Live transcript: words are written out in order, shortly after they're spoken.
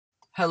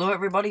Hello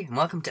everybody and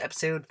welcome to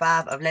episode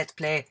 5 of Let's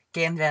Play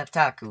Game Dev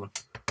Tycoon.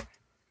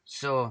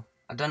 So,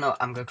 I don't know,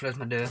 I'm gonna close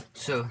my door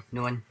so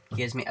no one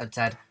hears me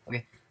outside.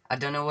 Okay, I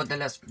don't know what the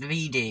last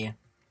video.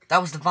 That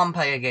was the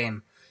vampire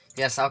game.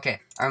 Yes, okay,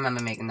 I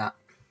remember making that.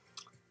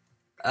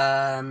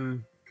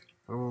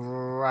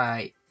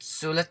 Right,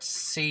 so let's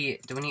see,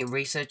 do we need to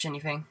research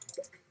anything?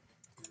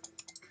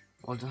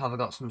 Or have I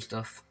got some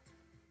stuff?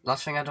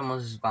 Last thing I done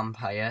was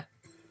vampire.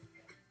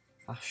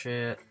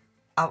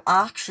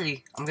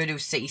 I'm gonna do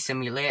City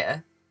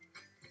Simulator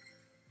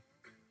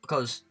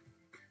because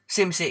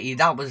SimCity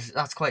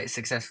that's quite a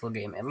successful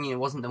game. I mean, it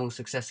wasn't the most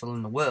successful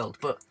in the world,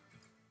 but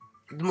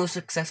the most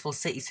successful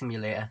city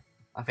simulator,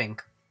 I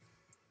think.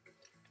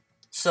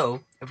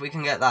 So if we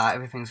can get that,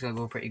 everything's gonna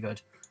go pretty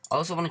good. I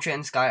also want to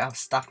train this guy to have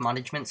staff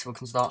management so we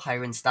can start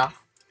hiring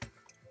staff.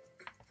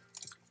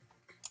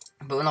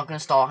 But we're not gonna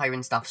start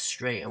hiring staff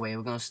straight away.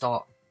 We're gonna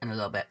start in a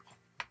little bit.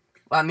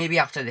 Well, maybe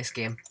after this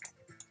game.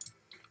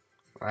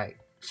 Right.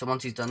 So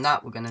once he's done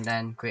that, we're gonna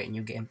then create a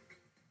new game.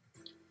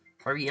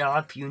 Hurry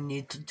up, you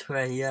need to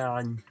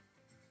train.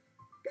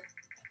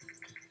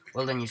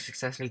 Well then, you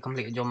successfully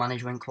completed your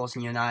management course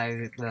and you're now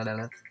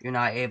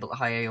able to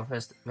hire your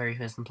very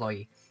first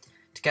employee.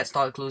 To get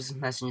started, close this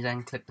message,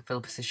 then click the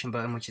fill position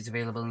button, which is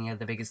available near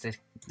the biggest I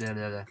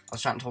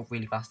was trying to talk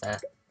really fast there.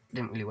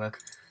 Didn't really work.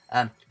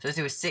 So let's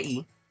do a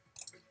city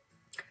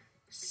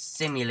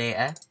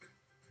simulator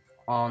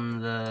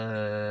on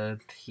the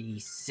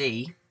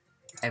PC,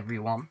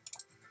 everyone.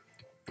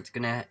 It's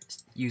gonna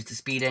use the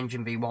speed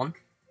engine V1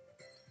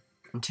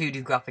 and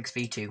 2D graphics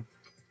V2.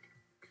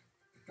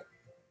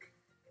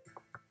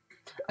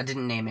 I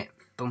didn't name it,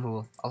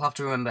 bumhole. I'll have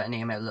to remember to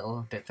name it a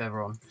little bit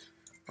further on.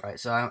 Right,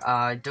 so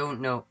I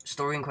don't know.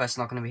 Story and quests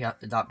not going to be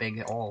that big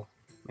at all.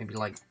 Maybe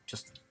like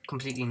just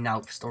completely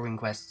out for story and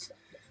quests.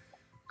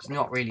 It's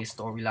not really a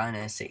storyline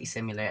in a city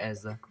simulator,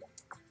 is there?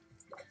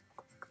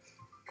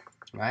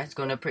 Right, it's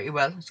going pretty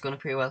well. It's going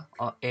pretty well.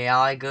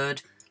 AI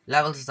good.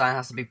 Level design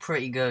has to be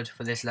pretty good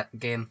for this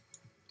game.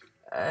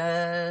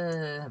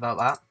 About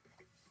that.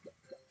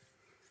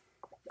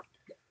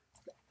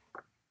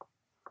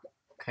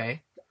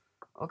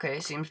 Okay,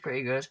 seems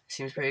pretty good.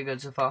 Seems pretty good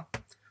so far.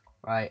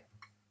 Right.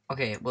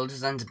 Okay, world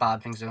design's a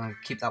bad thing, so I'm going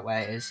to keep that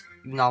where it is.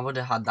 Even though I would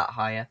have had that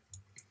higher.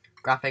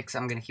 Graphics,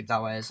 I'm going to keep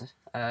that where it is.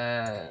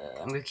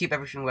 I'm going to keep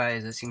everything where it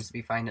is. It seems to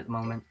be fine at the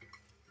moment.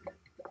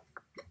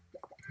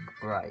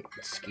 Right,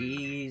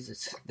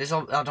 skis.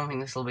 I don't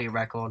think this will be a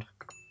record.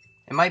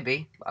 It might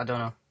be, but I don't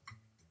know.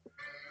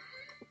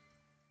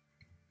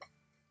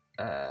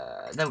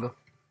 There we go.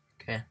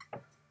 Okay.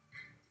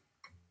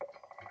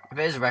 If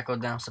it is a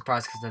record, then I'm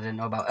surprised because I didn't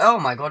know about it. Oh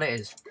my god, it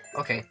is.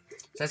 Okay,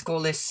 so let's call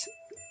this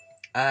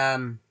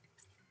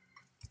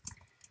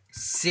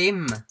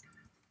Sim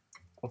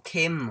or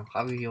Kim,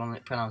 however you want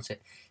to pronounce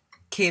it.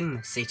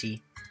 Kim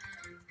City.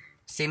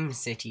 Sim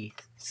City.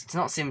 It's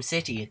not Sim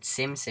City, it's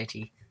Sim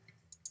City.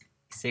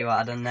 See what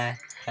I done there?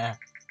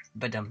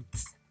 Badum.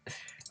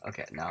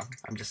 Okay, no,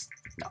 I'm just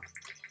no.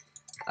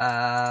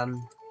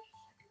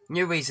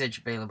 New research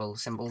available.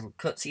 Simple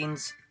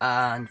cutscenes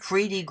and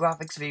 3D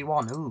graphics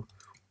V1. Ooh.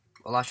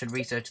 Well, I should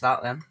research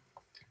that then.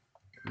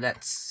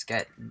 Let's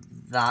get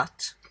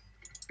that.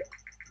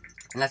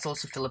 And let's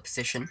also fill a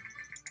position.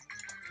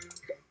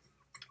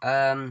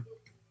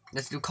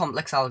 Let's do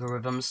complex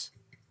algorithms.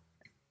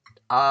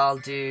 I'll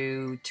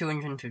do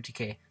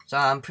 250k. So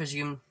I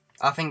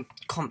think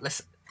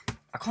complex.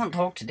 I can't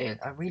talk today.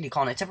 I really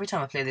can't. It's every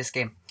time I play this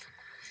game.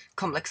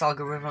 Complex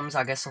algorithms,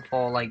 I guess, are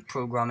for like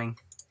programming.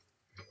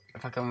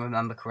 If I can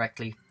remember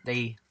correctly,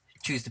 they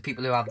choose the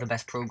people who have the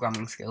best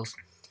programming skills.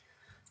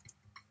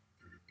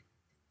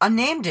 I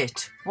named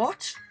it!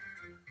 What?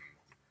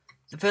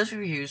 The first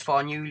reviews for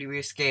our newly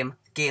released game,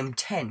 Game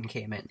 10,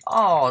 came in.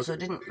 Oh, so I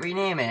didn't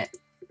rename it.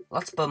 Well,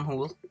 that's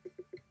bumhole.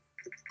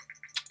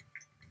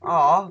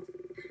 Oh.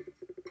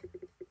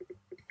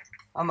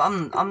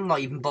 I'm not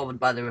even bothered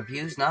by the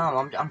reviews now.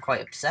 I'm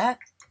quite upset.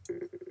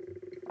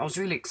 I was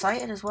really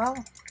excited as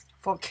well.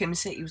 Thought Kim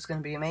City was going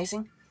to be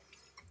amazing.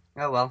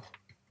 Oh well.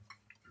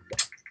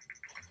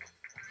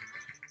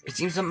 It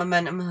seems that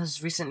Momentum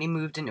has recently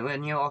moved into a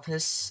new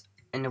office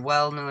in a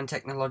well-known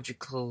technology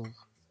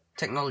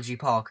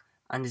park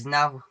and is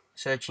now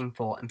searching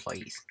for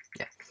employees.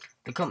 Yeah.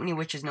 The company,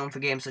 which is known for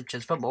games such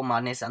as Football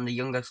Madness and The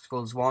Younger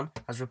Scrolls 1,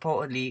 has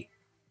reportedly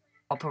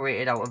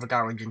operated out of a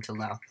garage until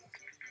now.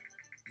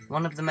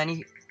 One of the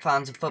many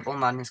fans of Football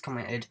Madness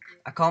commented,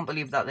 "I can't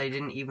believe that they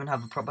didn't even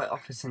have a proper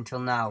office until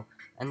now,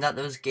 and that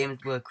those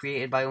games were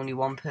created by only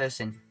one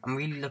person. I'm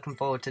really looking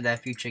forward to their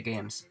future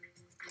games."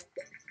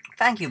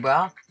 Thank you,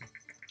 brah.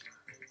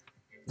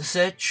 The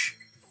search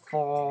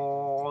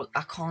for...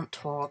 I can't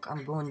talk,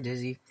 I'm going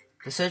dizzy.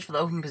 The search for the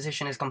open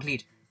position is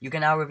complete. You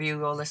can now review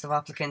your list of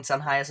applicants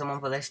and hire someone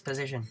for this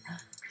position.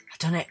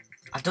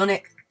 I've done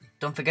it.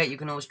 Don't forget, you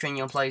can always train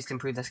your employees to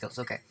improve their skills.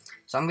 Okay,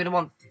 so I'm going to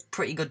want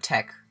pretty good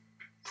tech.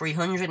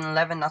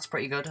 311, that's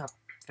pretty good, I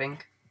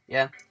think.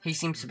 Yeah, he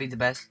seems to be the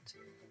best.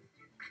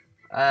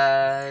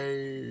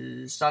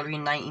 Salary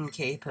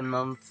 19k per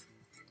month.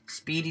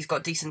 Speed, he's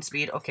got decent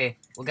speed. Okay,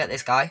 we'll get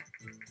this guy.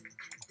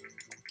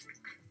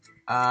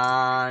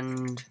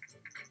 And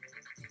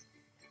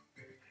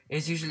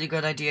it's usually a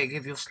good idea to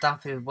give your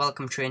staff a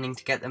welcome training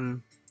to get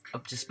them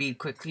up to speed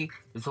quickly.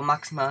 This will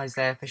maximise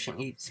their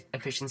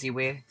efficiency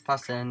way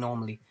faster than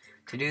normally.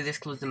 To do this,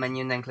 close the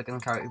menu and then click on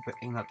the character to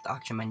bring up the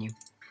action menu.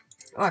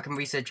 Oh, I can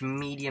research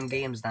medium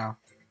games now.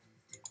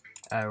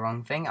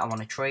 Wrong thing. I want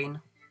to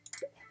train.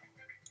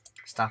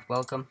 Staff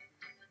welcome.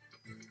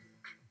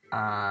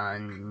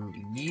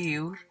 And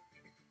you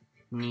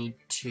need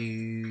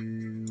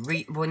to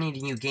we need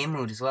a new game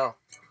mode as well.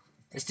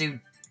 Let's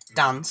do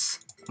dance.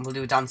 We'll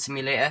do a dance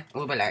simulator.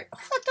 We'll be like, I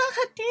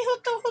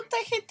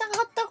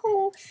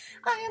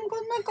am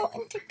gonna go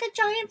and take a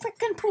giant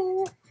freaking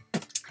pool.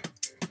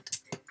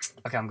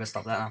 Okay, I'm gonna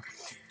stop that now.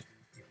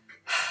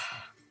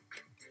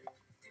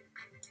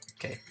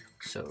 Okay,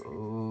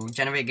 so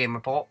generate game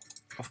report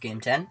of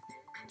game 10.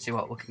 See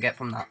what we can get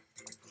from that.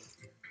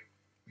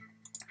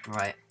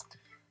 Right.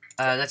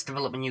 Let's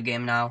develop a new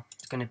game now.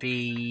 It's going to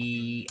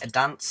be a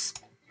dance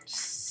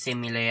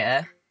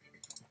simulator.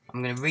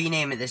 I'm going to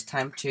rename it this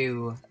time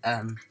to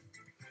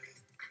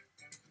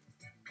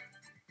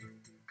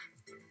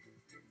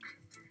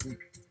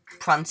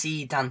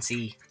Prancy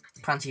Dancy.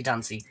 Prancy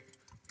Dancy.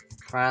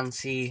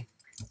 Prancy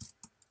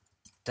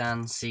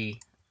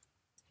Dancy.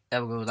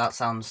 There we go. That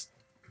sounds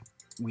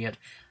weird.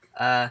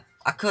 I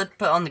could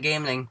put on the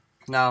game link.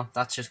 No,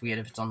 that's just weird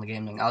if it's on the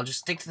game link. I'll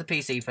just stick to the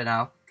PC for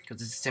now,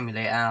 because it's a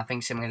simulator, and I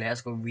think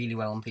simulators go really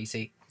well on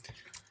PC.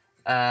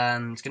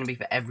 It's going to be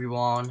for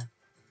everyone.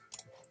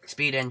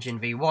 Speed Engine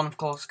V1, of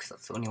course, because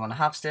that's the only one I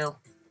have still.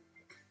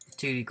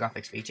 2D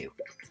Graphics V2.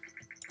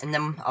 And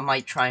then I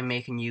might try and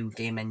make a new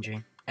game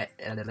engine.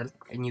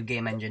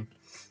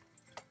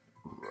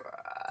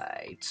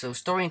 Right, so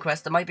story and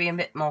quest. There might be a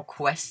bit more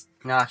quest.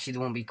 No, actually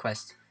there won't be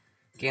quest.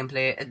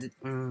 Gameplay.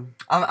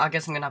 I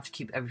guess I'm going to have to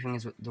keep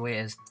everything the way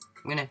it is.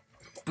 I'm going to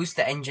boost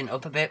the engine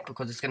up a bit,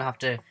 because it's going to have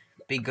to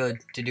be good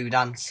to do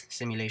dance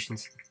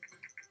simulations.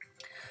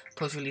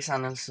 Post-release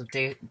analysis of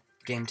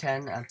game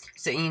 10.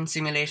 City and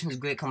simulation is a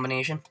great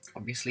combination,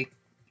 obviously.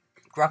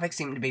 Graphics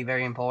seem to be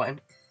very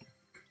important.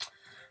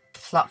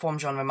 Platform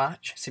genre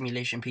match,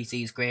 simulation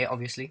PC is great,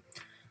 obviously.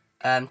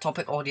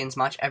 Topic audience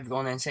match,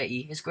 everyone in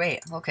city is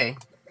great. Okay.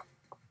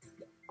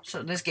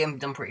 So this game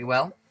done pretty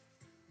well.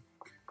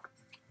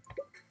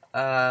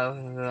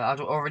 I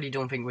already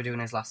don't think we're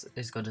doing as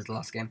good as the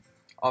last game.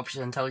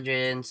 Optional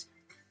intelligence.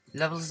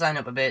 Level design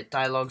up a bit,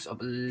 dialogues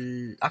up.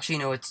 Actually,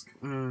 no, it's.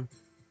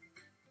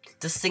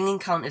 Does singing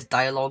count as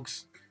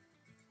dialogues?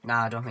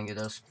 Nah, I don't think it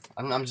does.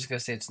 I'm just gonna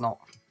say it's not.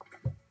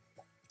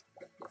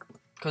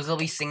 Because they'll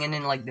be singing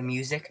in like the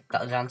music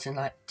that they're dancing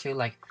to,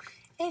 like.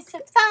 It's a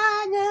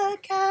final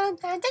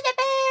countdown to the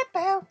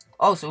people.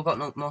 Oh, so we've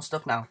got more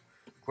stuff now.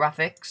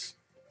 Graphics,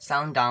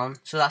 sound down,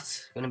 so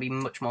that's gonna be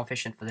much more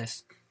efficient for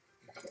this.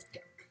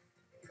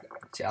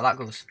 See how that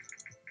goes.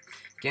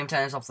 Game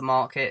 10 is off the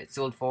market. It's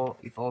sold for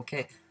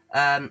 4K.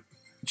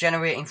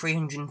 Generating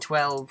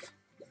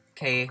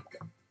 312k.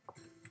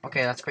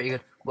 Okay, that's pretty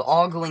good. We're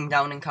all going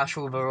down in cash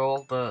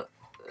overall, but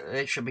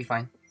it should be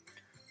fine.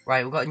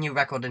 Right, we've got a new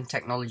record in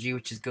technology,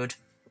 which is good.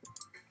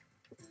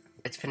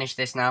 Let's finish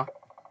this now.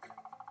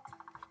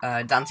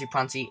 Dancy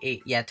Prancy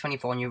 8, yeah,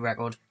 24 new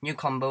record. New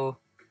combo.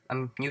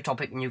 New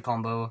topic, new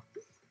combo.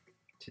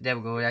 So there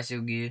we go, that's so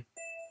good.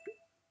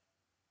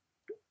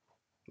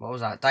 What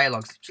was that?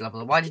 Dialogues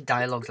level up. Why did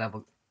dialogues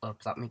level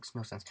up? That makes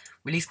no sense.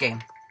 Release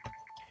game.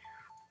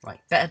 Right,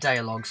 better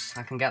dialogues.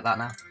 I can get that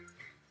now.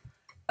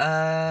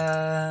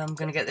 I'm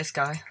gonna get this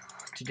guy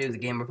to do the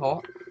game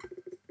report.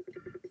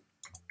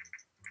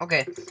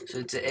 Okay, so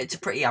it's a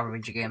pretty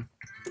average game,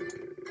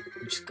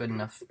 which is good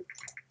enough.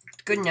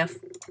 Good enough.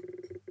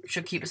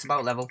 Should keep us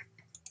about level.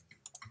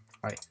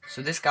 Right,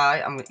 so this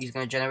guy, he's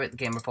gonna generate the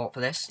game report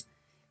for this.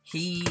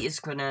 He is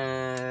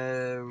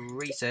gonna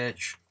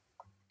research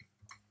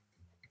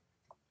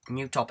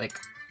new topic.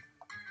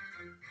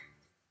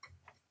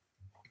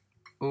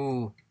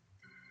 Ooh,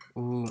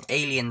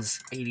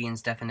 aliens,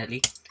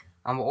 definitely.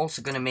 And we're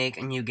also going to make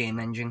a new game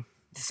engine,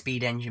 the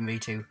Speed Engine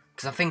V2,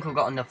 because I think we've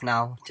got enough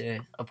now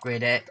to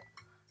upgrade it,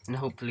 and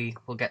hopefully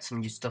we'll get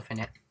some new stuff in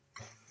it.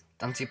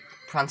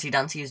 Prancy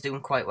Dancy is doing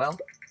quite well.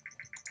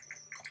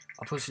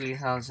 I'll push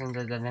Dancing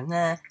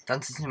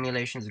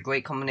simulation is a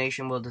great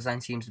combination. World design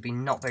seems to be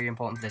not very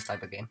important for this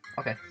type of game.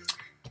 Okay.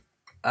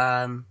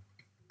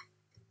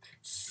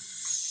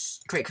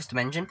 Create custom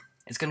engine.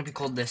 It's going to be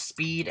called the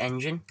Speed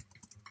Engine.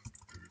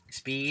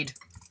 Speed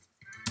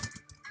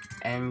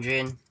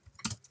Engine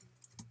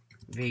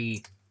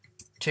V2.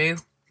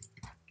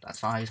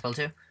 That's not how you spell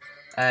 2.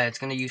 It's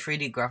going to use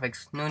 3D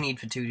graphics. No need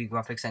for 2D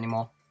graphics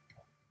anymore.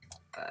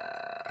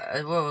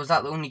 Well, was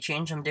that the only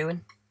change I'm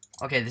doing?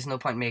 Okay, there's no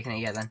point making it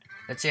yet then.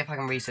 Let's see if I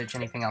can research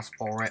anything else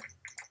for it.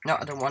 No,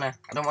 I don't wanna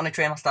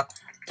train my stuff.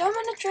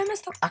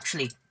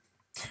 Actually,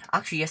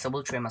 yes, I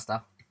will train my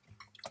stuff.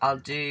 I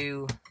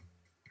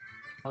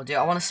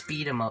wanna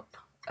speed him up.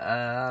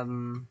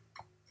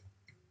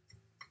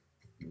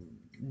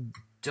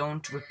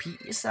 Don't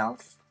repeat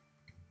yourself.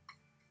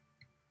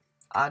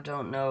 I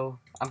don't know.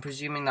 I'm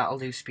presuming that'll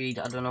do speed.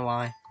 I don't know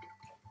why.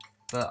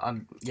 But,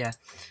 yeah.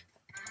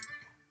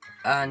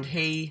 And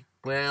he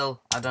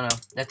will, I don't know.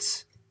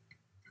 Let's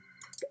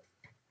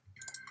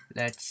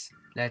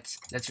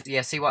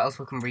yeah, see what else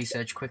we can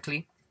research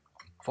quickly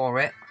for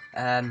it.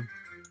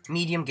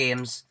 Medium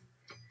games.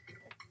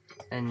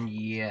 And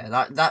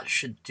yeah, that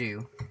should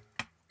do.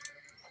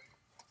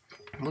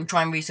 We'll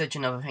try and research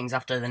other things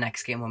after the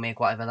next game we'll make,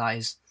 whatever that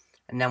is.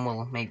 And then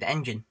we'll make the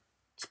engine.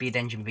 Speed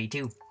Engine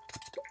V2.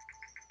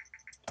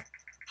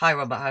 Hi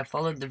Robert, I've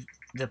followed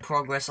the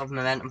progress of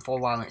Momentum for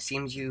a while, and it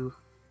seems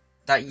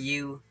that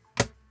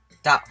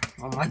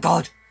oh my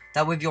god,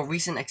 that with your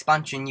recent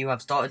expansion you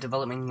have started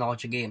developing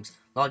larger games.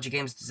 Larger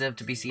games deserve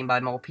to be seen by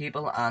more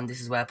people, and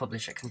this is where a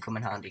publisher can come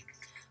in handy.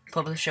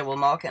 Publisher will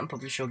market and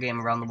publish your game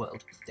around the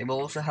world. They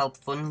will also help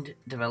fund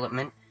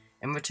development.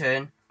 In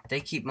return, they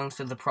keep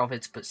most of the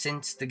profits, but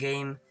since the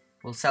game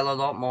will sell a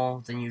lot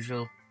more than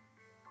usual,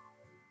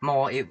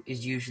 it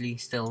is usually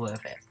still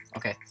worth it.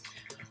 Okay.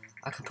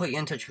 I can put you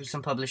in touch with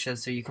some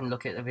publishers so you can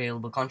look at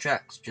available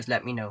contracts. Just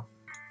let me know.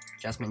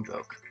 Jasmine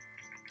Droke.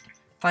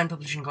 Find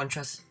publishing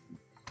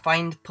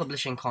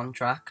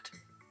contract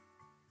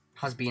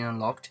has been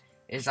unlocked.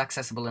 It is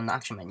accessible in the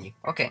action menu.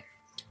 Okay.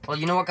 Well,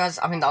 you know what, guys?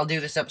 I think that'll do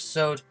this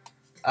episode.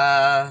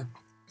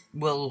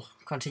 We'll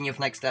continue for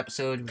next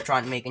episode. We're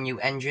trying to make a new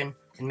engine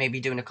and maybe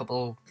doing a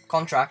couple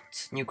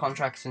new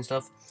contracts and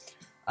stuff.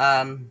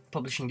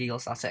 Publishing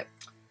deals. That's it.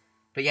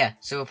 But yeah,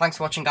 so thanks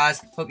for watching,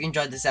 guys. Hope you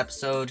enjoyed this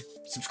episode.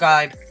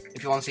 Subscribe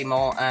if you want to see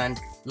more, and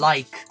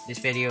like this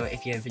video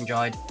if you've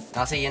enjoyed. And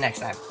I'll see you next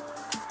time.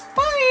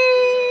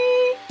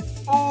 Bye!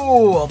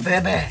 Oh,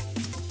 baby.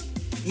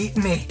 Eat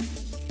me.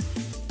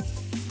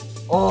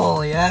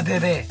 Oh, yeah,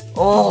 baby.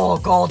 Oh,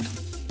 God.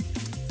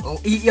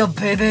 I'll eat your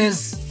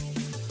babies.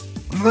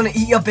 I'm gonna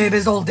eat your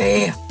babies all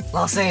day,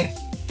 lassie.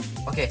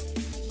 Okay.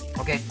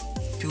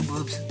 2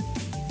 boobs.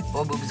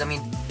 4 boobs, I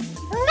mean.